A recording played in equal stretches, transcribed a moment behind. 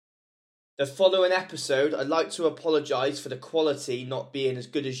The following episode, I'd like to apologise for the quality not being as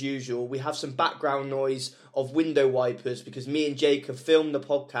good as usual. We have some background noise of window wipers because me and Jacob filmed the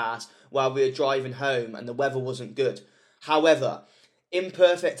podcast while we were driving home and the weather wasn't good. However,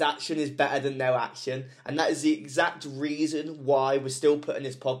 imperfect action is better than no action, and that is the exact reason why we're still putting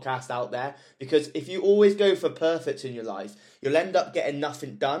this podcast out there, because if you always go for perfect in your life, you'll end up getting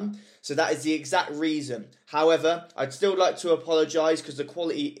nothing done. So that is the exact reason. However, I'd still like to apologise because the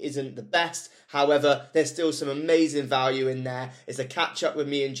quality isn't the best. However, there's still some amazing value in there. It's a catch up with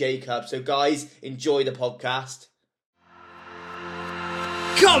me and Jacob. So guys, enjoy the podcast.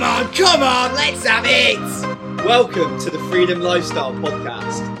 Come on, let's have it! Welcome to the Freedom Lifestyle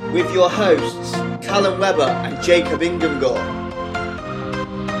Podcast with your hosts, Callum Webber and Jacob Ingramgore.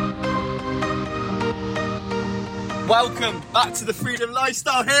 Welcome back to the Freedom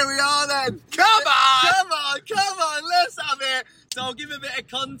Lifestyle. Here we are then. Come on, let's have it. So I'll give a bit of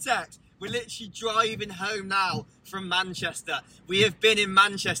context. We're literally driving home now from Manchester. We have been in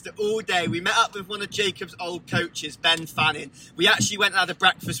Manchester all day. We met up with one of Jacob's old coaches, Ben Fanning. We actually went and had a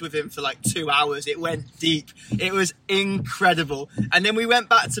breakfast with him for like 2 hours. It went deep. It was incredible. And then we went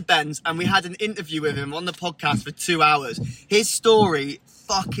back to Ben's and we had an interview with him on the podcast for 2 hours. His story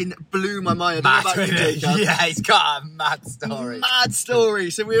fucking blew my mind. I don't know about you, Jacob. Yeah, he's got a mad story.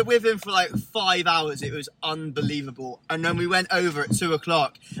 So we were with him for like 5 hours. It was unbelievable. And then we went over at 2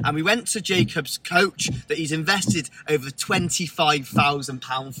 o'clock and we went to Jacob's coach that he's invested over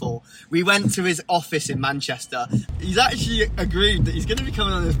 £25,000 for. We went to his office in Manchester. He's actually agreed that he's going to be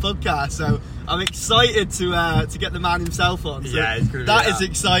coming on this podcast. So I'm excited to get the man himself on. So yeah, it's going to be that is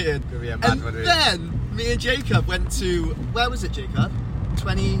exciting. Gonna be a mad one. Then me and Jacob went to, where was it, Jacob?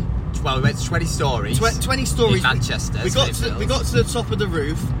 20 Well, we went to 20 stories. 20 stories. In Manchester. We got to the top of the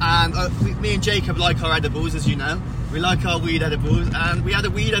roof, and me and Jacob like our edibles, as you know. We like our weed edibles, and we had a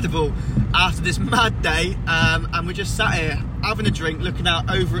weed edible after this mad day, and we just sat here having a drink, looking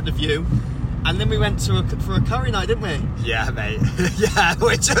out over at the view. And then we went for a curry night, didn't we? Yeah, mate. Yeah, I don't know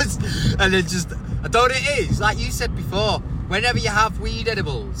what it is. Like you said before, whenever you have weed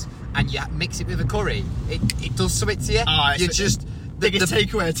edibles and you mix it with a curry, it does something to you. Oh, you just... Biggest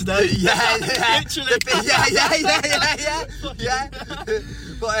takeaway today. Yeah. Literally. Yeah.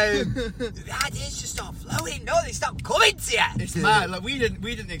 But the ideas just start flowing. No, they start coming to you. It's mad. Like we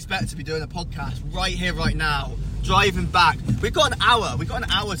didn't expect to be doing a podcast right here, right now. Driving back, we've got an hour. We've got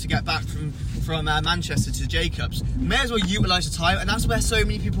an hour to get back from Manchester to Jacob's. May as well utilise the time, and that's where so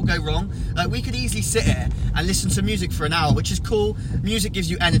many people go wrong. Like we could easily sit here and listen to music for an hour, which is cool. Music gives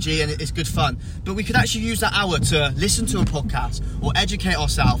you energy and it's good fun. But we could actually use that hour to listen to a podcast or educate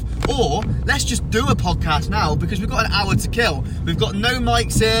ourselves. Or let's just do a podcast now because we've got an hour to kill. We've got no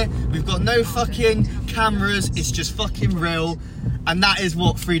mics here. We've got no fucking cameras. It's just fucking real. And that is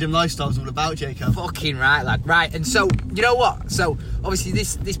what Freedom Lifestyle is all about, Jacob. Fucking right, lad. Right, and so, you know what? So, obviously,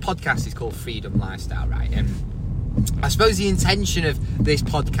 this podcast is called Freedom Lifestyle, right? And I suppose the intention of this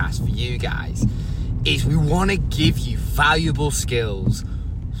podcast for you guys is we want to give you valuable skills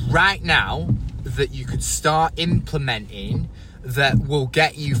right now that you could start implementing that will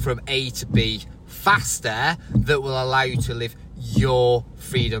get you from A to B faster, that will allow you to live your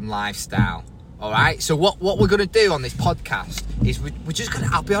freedom lifestyle. All right, so what we're going to do on this podcast is we're just going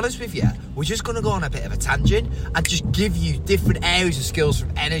to, I'll be honest with you, we're just going to go on a bit of a tangent and just give you different areas of skills,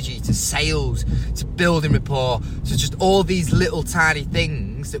 from energy to sales to building rapport to just all these little tiny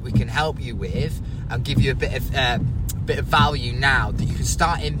things that we can help you with and give you a bit of value now that you can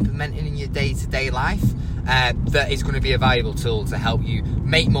start implementing in your day-to-day life. That is going to be a valuable tool to help you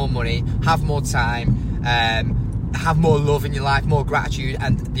make more money, have more time, have more love in your life, more gratitude,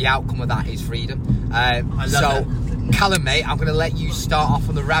 and the outcome of that is freedom. I love it. Callum, mate, I'm going to let you start off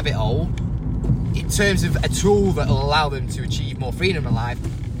on the rabbit hole in terms of a tool that will allow them to achieve more freedom in life.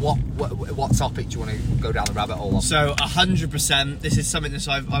 What topic do you want to go down the rabbit hole on? So 100%, this is something that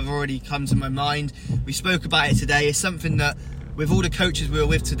I've already come to my mind. We spoke about it today. It's something that with all the coaches we were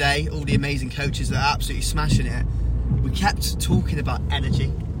with today, all the amazing coaches that are absolutely smashing it, we kept talking about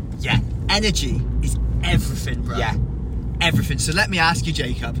energy. Yeah. Energy is everything, bro. Yeah. Everything. So let me ask you,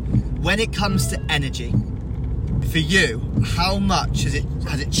 Jacob, when it comes to energy, for you, how much has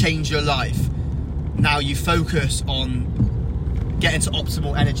it changed your life? Now you focus on getting to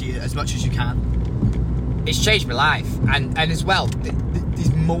optimal energy as much as you can. It's changed my life, and as well,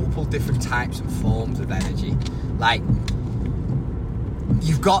 there's multiple different types and forms of energy. Like,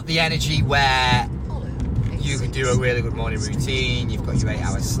 you've got the energy where you can do a really good morning routine, you've got your 8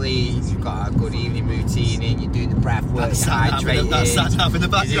 hours sleep, you've got a good evening routine in, you're doing the breath work, That's sat up in the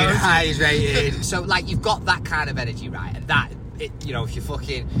background. You're hydrated. So, like, you've got that kind of energy, right? And that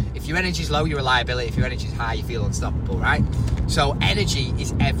if your energy's low, your reliability. If your energy's high, you feel unstoppable, right? So energy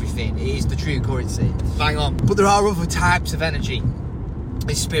is everything. It is the true currency. Bang on. But there are other types of energy.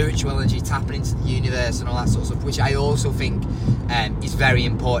 There's spiritual energy, tapping into the universe and all that sort of stuff, which I also think is very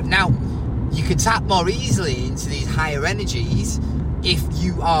important. Now, you can tap more easily into these higher energies if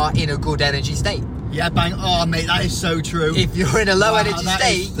you are in a good energy state. Yeah, bang. Oh, mate, that is so true. If you're in a low energy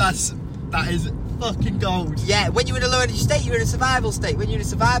state... That is fucking gold. Yeah, when you're in a low energy state, you're in a survival state. When you're in a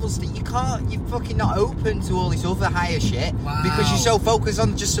survival state, you're fucking not open to all this other higher shit. Wow. Because you're so focused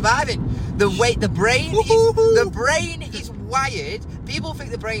on just surviving. The brain is wired. People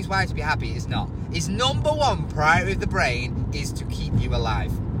think the brain's wired to be happy. It's not. Its number one priority of the brain is to keep you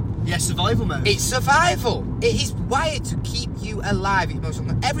alive. Yeah, survival mode. It's survival. It is wired to keep you alive.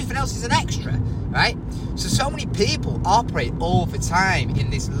 Everything else is an extra, right? So many people operate all the time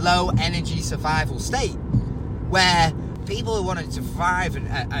in this low energy survival state where people who want to survive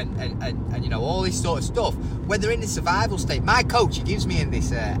and all this sort of stuff, when they're in this survival state, my coach, he gives me in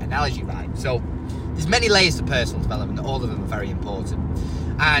this analogy, right? So there's many layers to personal development, all of them are very important.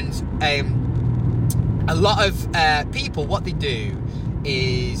 And a lot of people, what they do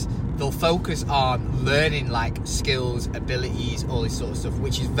is they'll focus on learning like skills, abilities, all this sort of stuff,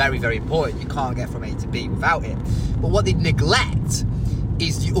 which is very, very important. You can't get from A to B without it. But what they neglect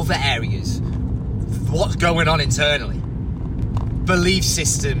is the other areas. What's going on internally. Belief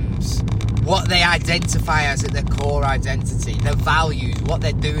systems, what they identify as at their core identity, their values, what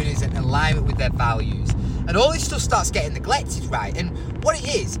they're doing is in alignment with their values. And all this stuff starts getting neglected, right? And what it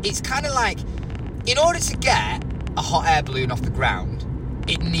is, it's kind of like, in order to get a hot air balloon off the ground,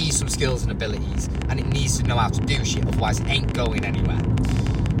 it needs some skills and abilities, and it needs to know how to do shit, otherwise it ain't going anywhere.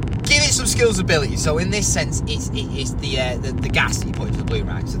 Give it some skills and abilities. So in this sense, it's the gas that you put into the balloon,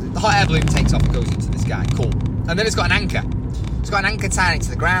 right? So the hot air balloon takes off and goes into this guy, cool. And then it's got an anchor. It's got an anchor tying it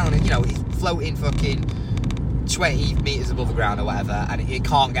to the ground, and it's floating fucking 20 metres above the ground or whatever, and it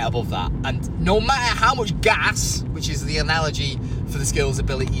can't get above that. And no matter how much gas, which is the analogy for the skills,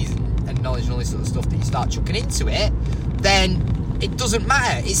 abilities, and knowledge and all this sort of stuff that you start chucking into it, then it doesn't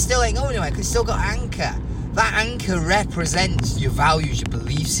matter. It still ain't going anywhere because it's still got anchor. That anchor represents your values, your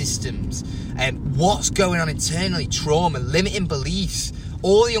belief systems, what's going on internally, trauma, limiting beliefs,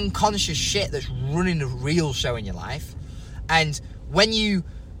 all the unconscious shit that's running the real show in your life. And when you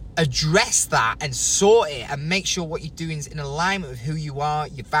address that and sort it and make sure what you're doing is in alignment with who you are,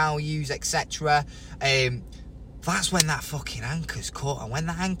 your values, etc., that's when that fucking anchor's cut. And when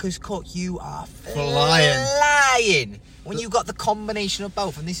that anchor's cut, you are flying. When you've got the combination of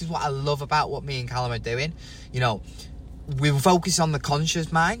both. And this is what I love about what me and Callum are doing. We focus on the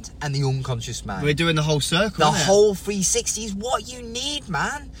conscious mind and the unconscious mind. We're doing the whole circle. The whole 360 is what you need,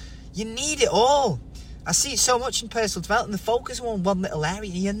 man. You need it all. I see it so much in personal development. The focus on one little area.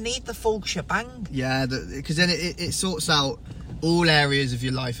 You need the full shebang. Yeah, because then it sorts out all areas of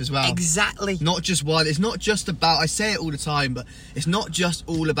your life as well. Exactly. Not just one. It's not just about, I say it all the time, but it's not just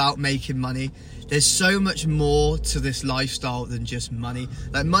all about making money. There's so much more to this lifestyle than just money.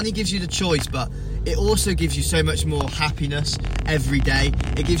 Like, money gives you the choice, but it also gives you so much more happiness every day.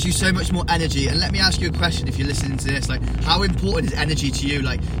 It gives you so much more energy. And let me ask you a question if you're listening to this. Like, how important is energy to you?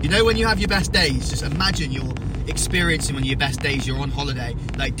 Like, when you have your best days, just imagine you're experiencing one of your best days, you're on holiday.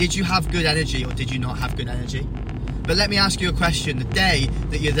 Like, did you have good energy or did you not have good energy? But let me ask you a question. The day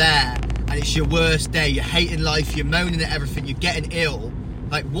that you're there and it's your worst day, you're hating life, you're moaning at everything, you're getting ill,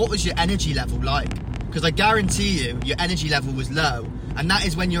 like, what was your energy level like? Because I guarantee you, your energy level was low, and that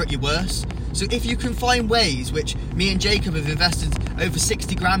is when you're at your worst. So if you can find ways, which me and Jacob have invested over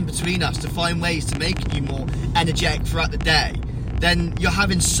 60 grand between us to find ways to make you more energetic throughout the day, then you're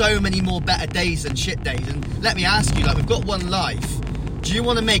having so many more better days than shit days. And let me ask you, like, we've got one life. Do you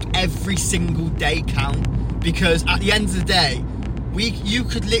want to make every single day count? Because at the end of the day, you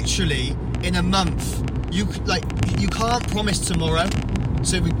could literally, in a month, you can't promise tomorrow.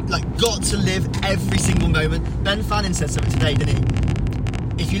 So we got to live every single moment. Ben Fanning said something today, didn't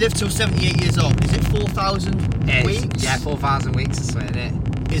he? If you live till 78 years old, is it 4,000 weeks? Yeah, 4,000 weeks or something,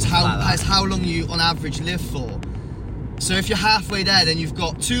 isn't it? Is how long you on average live for. So if you're halfway there, then you've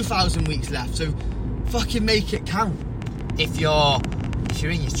got 2,000 weeks left. So fucking make it count. If you're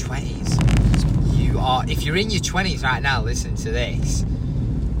in your 20s, if you're in your 20s right now, listen to this.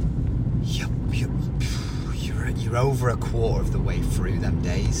 You're over a quarter of the way through them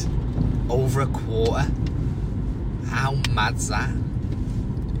days. Over a quarter. How mad's that?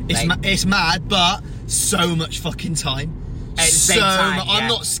 It's mad, but so much fucking time. At the same time, yeah. I'm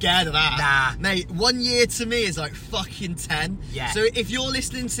not scared of that. Nah. Mate, 1 year to me is like fucking 10. Yeah. So if you're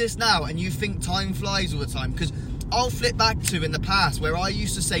listening to this now and you think time flies all the time, because I'll flip back to in the past where I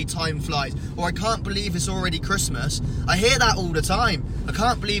used to say time flies, or I can't believe it's already Christmas. I hear that all the time. I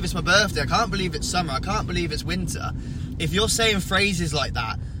can't believe it's my birthday. I can't believe it's summer. I can't believe it's winter. If you're saying phrases like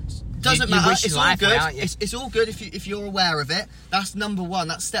that, doesn't matter. It's all good. It's all good if you're aware of it. That's number one.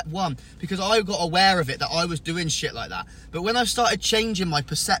 That's step one. Because I got aware of it, that I was doing shit like that. But when I started changing my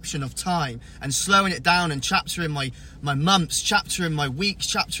perception of time and slowing it down and chaptering my months, chaptering my weeks,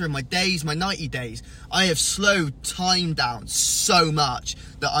 chaptering my days, my 90 days, I have slowed time down so much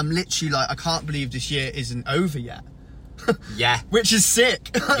that I'm literally like, I can't believe this year isn't over yet. Yeah. Which is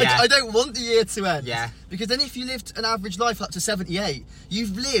sick. Yeah. I don't want the year to end. Yeah. Because then if you lived an average life up to 78,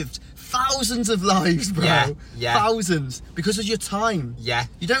 you've lived thousands of lives, bro. Yeah. Yeah. Thousands. Because of your time. Yeah.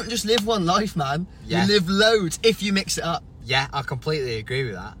 You don't just live one life, man. Yeah. You live loads if you mix it up. Yeah, I completely agree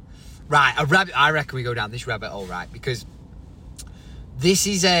with that. Right, I reckon we go down this rabbit hole, right? Because this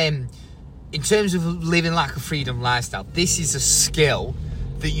is, in terms of living like a freedom lifestyle, this is a skill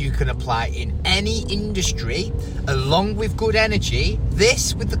that you can apply in any industry, along with good energy.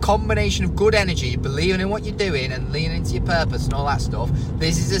 This, with the combination of good energy, believing in what you're doing and leaning into your purpose and all that stuff,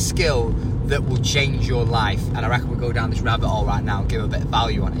 this is a skill that will change your life. And I reckon we'll go down this rabbit hole right now and give a bit of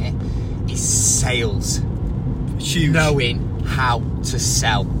value on it. Is sales. Huge. Knowing how to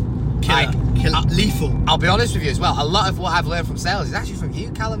sell. Killer. Lethal. I'll be honest with you as well, a lot of what I've learned from sales is actually from you,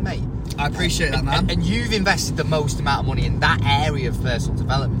 Callum, mate. I appreciate that, man. And you've invested the most amount of money in that area of personal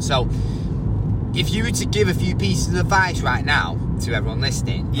development. So, if you were to give a few pieces of advice right now to everyone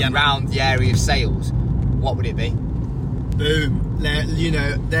listening around the area of sales, what would it be? Boom. You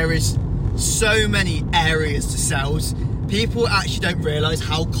know, there is so many areas to sales. People actually don't realise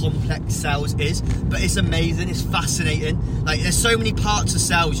how complex sales is, but it's amazing, it's fascinating. Like, there's so many parts of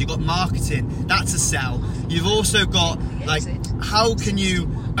sales. You've got marketing, that's a sell. You've also got, like, how can you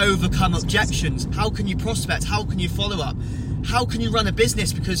overcome objections? How can you prospect? How can you follow up? How can you run a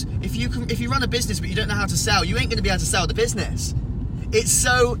business? Because if you run a business but you don't know how to sell, you ain't going to be able to sell the business. It's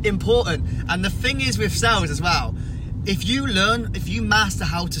so important. And the thing is with sales as well, if you master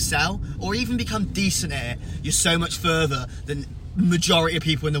how to sell, or even become decent at it, you're so much further than majority of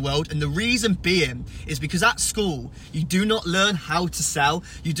people in the world. And the reason being is because at school you do not learn how to sell.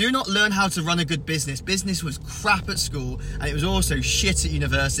 You do not learn how to run a good business. Business was crap at school, and it was also shit at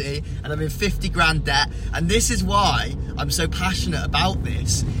university, and I'm in 50 grand debt. And this is why I'm so passionate about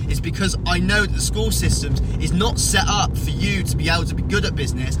this, is because I know that the school systems is not set up for you to be able to be good at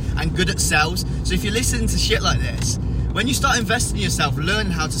business and good at sales. So if you're listening to shit like this, when you start investing in yourself,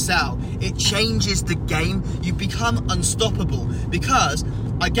 learning how to sell, it changes the game. You become unstoppable, because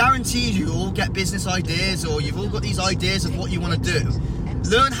I guarantee you all get business ideas, or you've all got these ideas of what you want to do.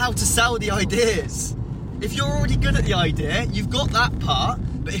 Learn how to sell the ideas. If you're already good at the idea, you've got that part,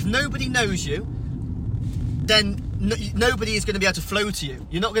 but if nobody knows you, then nobody is going to be able to flow to you.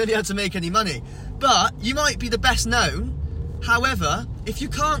 You're not going to be able to make any money. But you might be the best known. However, if you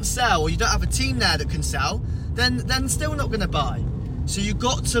can't sell, or you don't have a team there that can sell, then still not going to buy. So you've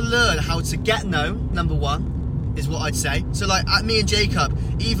got to learn how to get known, number one, is what I'd say. So like at me and Jacob,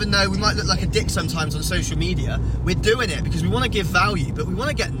 even though we might look like a dick sometimes on social media, we're doing it because we want to give value, but we want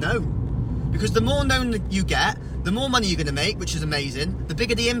to get known. Because the more known that you get, the more money you're going to make, which is amazing, the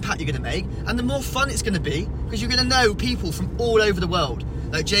bigger the impact you're going to make, and the more fun it's going to be, because you're going to know people from all over the world.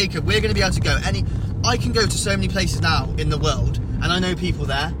 Like Jacob, we're going to be able to go I can go to so many places now in the world, and I know people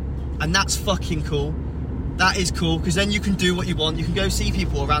there, and that's fucking cool. That is cool, because then you can do what you want. You can go see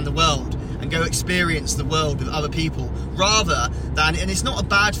people around the world and go experience the world with other people, rather than, and it's not a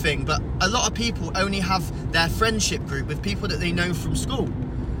bad thing, but a lot of people only have their friendship group with people that they know from school.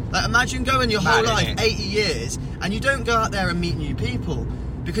 Like, imagine going your whole life, 80 years, and you don't go out there and meet new people,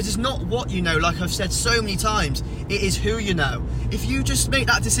 because it's not what you know. Like I've said so many times, it is who you know. If you just make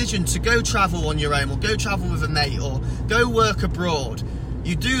that decision to go travel on your own, or go travel with a mate, or go work abroad,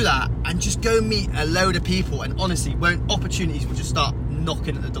 you do that and just go meet a load of people, and honestly, opportunities will just start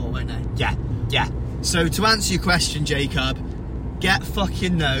knocking at the door, won't they? Yeah. So to answer your question, Jacob, get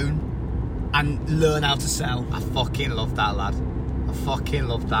fucking known and learn how to sell. I fucking love that, lad. I fucking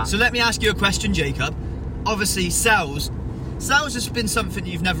love that. So let me ask you a question, Jacob. Obviously, sales has been something that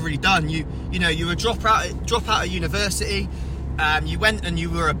you've never really done. You know, you were a drop out of university. You went and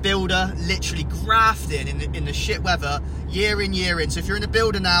you were a builder, literally grafting in the shit weather, year in, year in. So if you're in a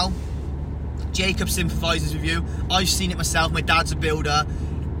builder now, Jacob sympathises with you. I've seen it myself. My dad's a builder.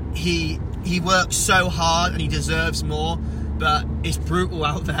 He works so hard and he deserves more. but it's brutal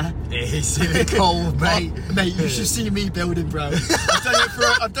out there. It is in the cold, mate. Mate, you should see me building, bro.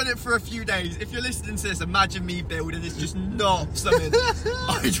 I've done it for a few days. If you're listening to this, imagine me building. It's just not something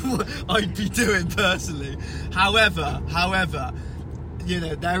I'd be doing personally. However, you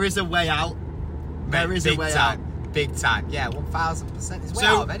know, there is a way out. There is a way out. Big time, yeah, 1000%. It's way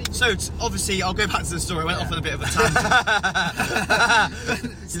out of anything. So obviously, I'll go back to the story. I went off on a bit of a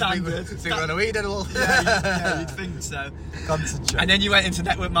tangent. Standard. Think on a weed at all? Yeah, you'd think so. Concentrate. And then you went into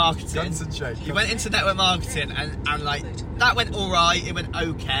network marketing. Concentrate. You went into network marketing, and like that went all right. It went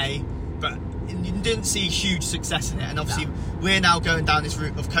okay, but you didn't see huge success in it. And obviously, we're now going down this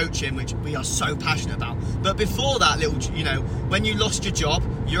route of coaching, which we are so passionate about. But before that, you know, when you lost your job,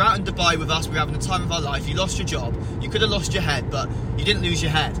 you're out in Dubai with us. We're having the time of our life. You lost your job. You could have lost your head, but you didn't lose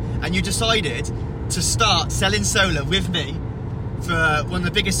your head. And you decided to start selling solar with me for one of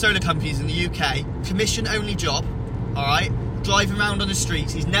the biggest solar companies in the UK. Commission-only job, all right? Driving around on the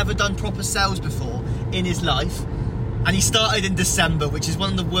streets. He's never done proper sales before in his life. And he started in December, which is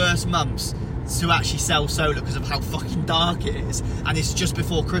one of the worst months to actually sell solar because of how fucking dark it is, and it's just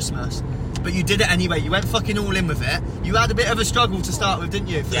before Christmas. But you did it anyway. You went fucking all in with it. You had a bit of a struggle to start with, didn't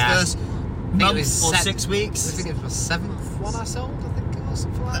you? For the first month or 6 weeks. I think it was my 7th one I sold, I think it was,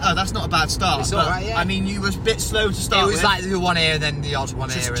 something like that. Oh, that's not a bad start. It's alright, yeah. I mean, you was a bit slow to start with. It was like the one here and then the odd one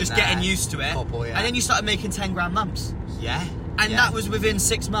here. Just getting used to it. Couple, yeah. And then you started making 10 grand months. Yeah. And that was within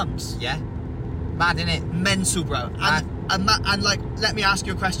 6 months. Yeah. Mad, innit? Mental, bro. And like, let me ask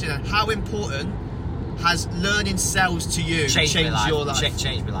you a question. How important has learning sales to you changed your life?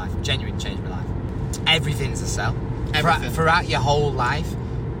 Changed my life. Genuinely changed my life. Everything's a sell. Everything. Throughout your whole life,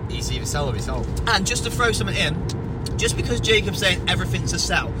 it's either sell or it's sold. And just to throw something in, just because Jacob's saying everything's a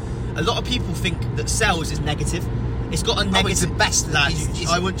sell, a lot of people think that sales is negative. It's got a negative... it's the best. Lad,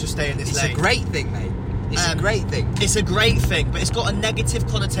 I wouldn't just stay in this lane. It's a great thing, mate. It's a great thing. It's a great thing, but it's got a negative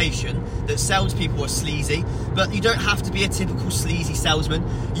connotation that salespeople are sleazy. But you don't have to be a typical sleazy salesman.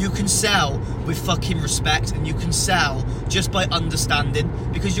 You can sell with fucking respect, and you can sell just by understanding,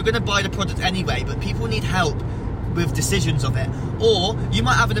 because you're going to buy the product anyway, but people need help with decisions of it. Or you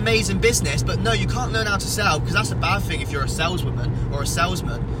might have an amazing business, but no, you can't learn how to sell, because that's a bad thing if you're a saleswoman or a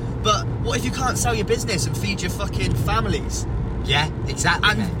salesman. But what if you can't sell your business and feed your fucking families? Yeah, exactly.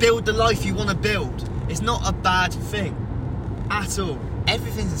 And build the life you want to build. It's not a bad thing at all.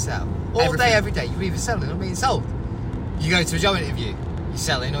 Everything's a sell. All day, every day. You're either selling or being sold. You go to a job interview, you're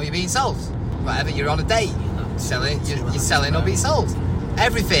selling or you're being sold. Whatever, you're on a date, you're selling or being sold.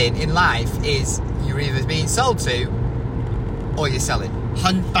 Everything in life is you're either being sold to or you're selling.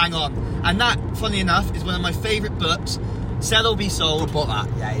 Bang on. And that, funny enough, is one of my favourite books, Sell or Be Sold,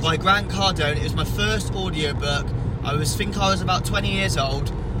 by Grant Cardone. It was my first audio book. I was about 20 years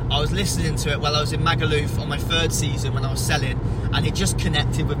old. I was listening to it while I was in Magaluf on my 3rd season when I was selling, and it just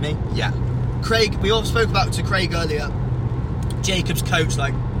connected with me. Yeah. Craig, we all spoke about to Craig earlier, Jacob's coach,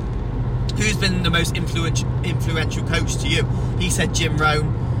 like, who's been the most influential coach to you? He said Jim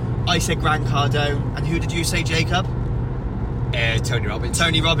Rohn, I said Grant Cardone, and who did you say, Jacob? Tony Robbins.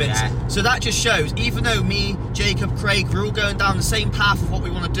 Tony Robbins. Yeah. So that just shows, even though me, Jacob, Craig, we're all going down the same path of what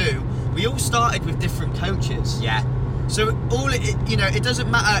we want to do, we all started with different coaches. Yeah. So it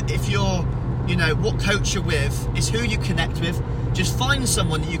doesn't matter if you're, what coach you're with, it's who you connect with. Just find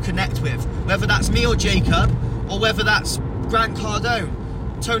someone that you connect with, whether that's me or Jacob, or whether that's Grant Cardone,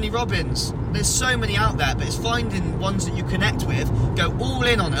 Tony Robbins. There's so many out there, but it's finding ones that you connect with, go all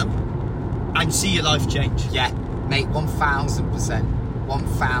in on them, and see your life change. Yeah, mate, 1000%.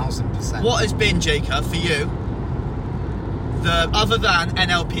 1000%. What has been, Jacob, for you, other than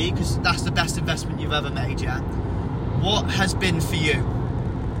NLP, because that's the best investment you've ever made, yeah? What has been for you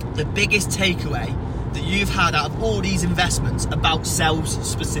the biggest takeaway that you've had out of all these investments about sales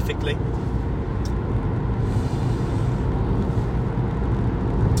specifically?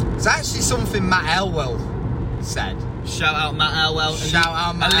 It's actually something Matt Elwell said. Shout out Matt Elwell. Shout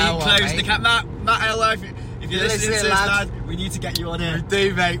out Matt Elwell, close the cap. Matt Elwell, if you're listening to this, lad, we need to get you on here. We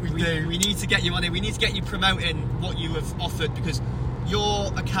do, mate, we do. We need to get you on here. We need to get you promoting what you have offered, because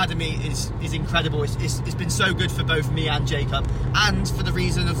your academy is incredible. It's been so good for both me and Jacob, and for the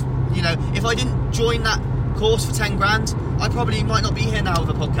reason of, if I didn't join that course for 10 grand, I probably might not be here now with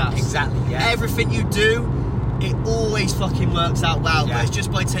a podcast. Exactly, yeah. Everything you do, it always fucking works out well, yeah. But it's just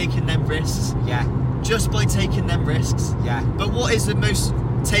by taking them risks. Yeah. Just by taking them risks. Yeah. But what is the biggest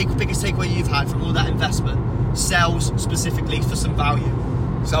takeaway you've had from all that investment? Sales specifically, for some value.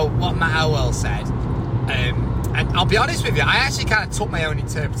 So what Matt Elwell said, and I'll be honest with you, I actually kind of took my own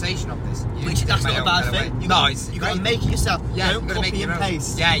interpretation of this. Which, that's not a bad thing. You got to make it yourself. Yeah, don't copy and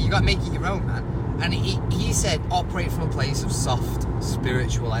paste. Yeah, you got to make it your own, man. and he said operate from a place of soft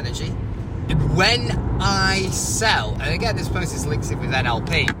spiritual energy. And when I sell, and again this process links it with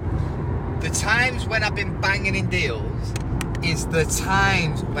NLP, the times when I've been banging in deals is the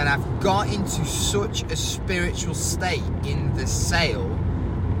times when I've got into such a spiritual state in the sale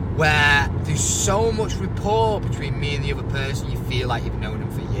where there's so much rapport between me and the other person, you feel like you've known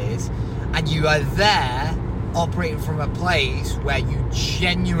them for years, and you are there operating from a place where you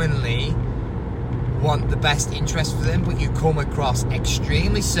genuinely want the best interest for them, but you come across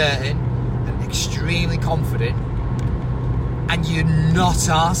extremely certain and extremely confident, and you're not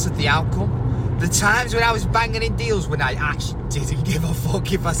arsed at the outcome. The times when I was banging in deals when I actually didn't give a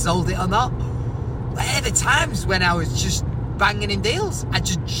fuck if I sold it or not, were the times when I was just banging in deals. I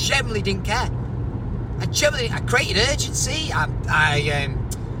just generally didn't care. I created urgency. I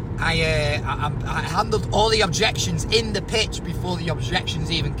handled all the objections in the pitch before the objections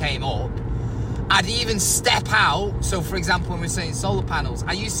even came up. I'd even step out. So, for example, when we were selling solar panels,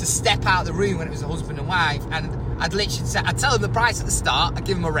 I used to step out of the room when it was a husband and wife, and I'd tell them the price at the start. I'd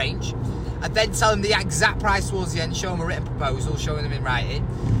give them a range. I'd then tell them the exact price towards the end, show them a written proposal, showing them in writing,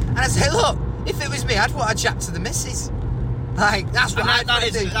 and I'd say, look, if it was me, I'd want to chat to the missus. Like, that's what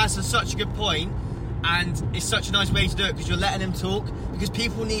I'd do. That's such a good point, and it's such a nice way to do it because you're letting them talk. Because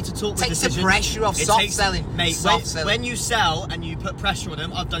people need to talk with decisions. Takes the pressure off selling. Mate, selling. When you sell and you put pressure on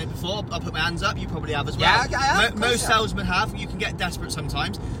them, I've done it before, I'll put my hands up, you probably have as well. Yeah, I have. Most salesmen have. You can get desperate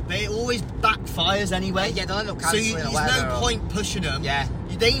sometimes, but it always backfires anyway. Yeah, they'll end up cancelling. So there's no point pushing them. Yeah.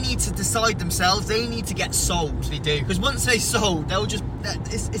 They need to decide themselves. They need to get sold. They do. Because once they sold, they'll just...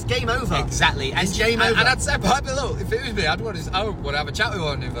 It's game over. Exactly. It's game over. And I'd say, look, if it was me, I'd want to have a chat with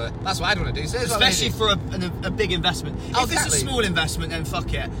one another. That's what I'd want to do. So especially for a big investment. Oh, if it's a small investment, then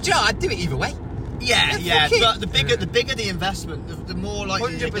fuck it. Do you know, I'd do it either way. Yeah. But the bigger the investment, the more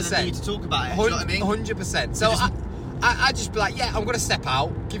likely you're going to need to talk about it. Do you know what I mean? 100%. So I'd just be like, yeah, I'm going to step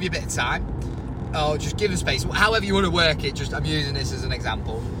out, give you a bit of time. Oh, just give them space. However you want to work it, I'm using this as an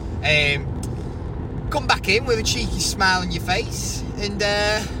example. Come back in with a cheeky smile on your face, and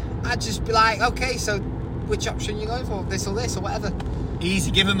I'd just be like, okay, so which option you going for? This or whatever.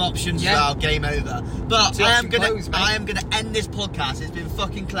 Easy, give them options. Yeah. Well, game over. But I am gonna end this podcast. It's been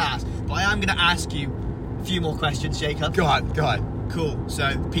fucking class. But I am gonna ask you a few more questions, Jacob. Go on. Cool.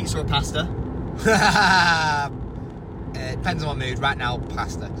 So, pizza or pasta? Depends on my mood. Right now,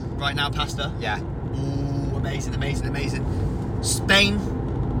 pasta. Right now, pasta? Yeah. Ooh, amazing. Spain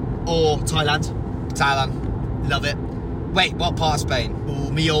or Thailand? Thailand. Love it. Wait, what part of Spain?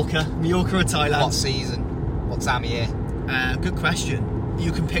 Ooh, Mallorca or Thailand? What season? What time of year? Good question.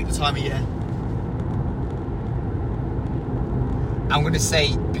 You can pick the time of year. I'm going to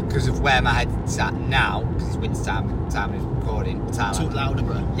say, because of where my head's at now, because it's winter time of recording, Thailand. Talk louder,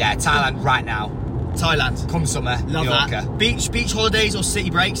 bro. Yeah, Thailand right now. Thailand. Come summer, Love Mallorca. that. Beach holidays or city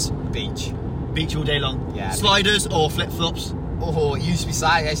breaks? Beach all day long. Yeah. Sliders or flip-flops? Oh, it used to be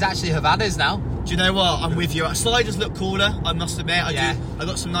sliders. It's actually Havanas now. Do you know what? I'm with you. Sliders look cooler, I must admit. I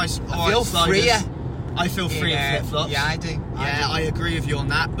got some nice feel sliders. Freer. I feel free in flip-flops. Yeah, I do. I agree with you on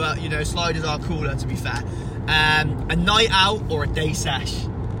that. But, sliders are cooler, to be fair. A night out or a day sesh?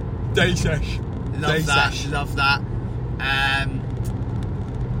 Day sesh. Love that.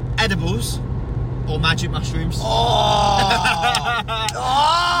 Edibles or magic mushrooms? Oh,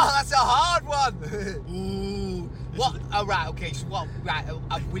 that's a hard one. Ooh. What? Oh, right, okay, so what? Right,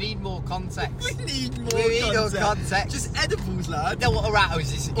 we need more context. We need more context. Just edibles, lad. No, all right,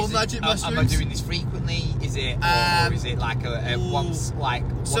 magic mushrooms? Am I doing this frequently? Is it, or is it like a once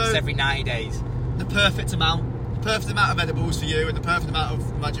every 90 days? The perfect amount of edibles for you and the perfect amount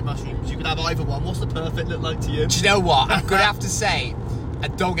of magic mushrooms. You could have either one. What's the perfect look like to you? Do you know what? I'm going to have to say,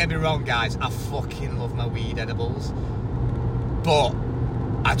 and don't get me wrong, guys, I fucking love my weed edibles. But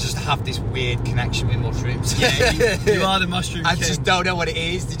I just have this weird connection with mushrooms. Yeah, you are the mushroom I king. just don't know what it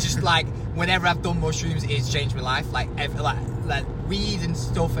is. It's just like, whenever I've done mushrooms, it's changed my life. Like weed and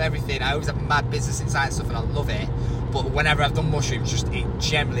stuff, everything. I always have mad business inside stuff and I love it. But whenever I've done mushrooms, it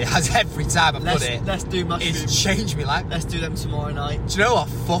generally has every time I've done it. Let's do mushrooms. It's changed me life. Let's do them tomorrow night. Do you know what?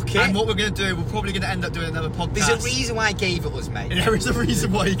 Fuck it. And what we're going to do, we're probably going to end up doing another podcast. There's a reason why I gave it us, mate. There is a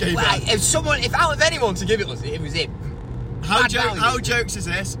reason why you gave it us. If out of anyone to give it us, it was him. How jokes is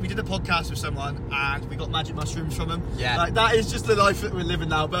this? We did a podcast with someone and we got magic mushrooms from him. Yeah. Like, that is just the life that we're living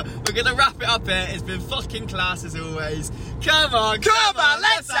now. But we're going to wrap it up here. It's been fucking class as always. Come on,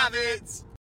 let's have it.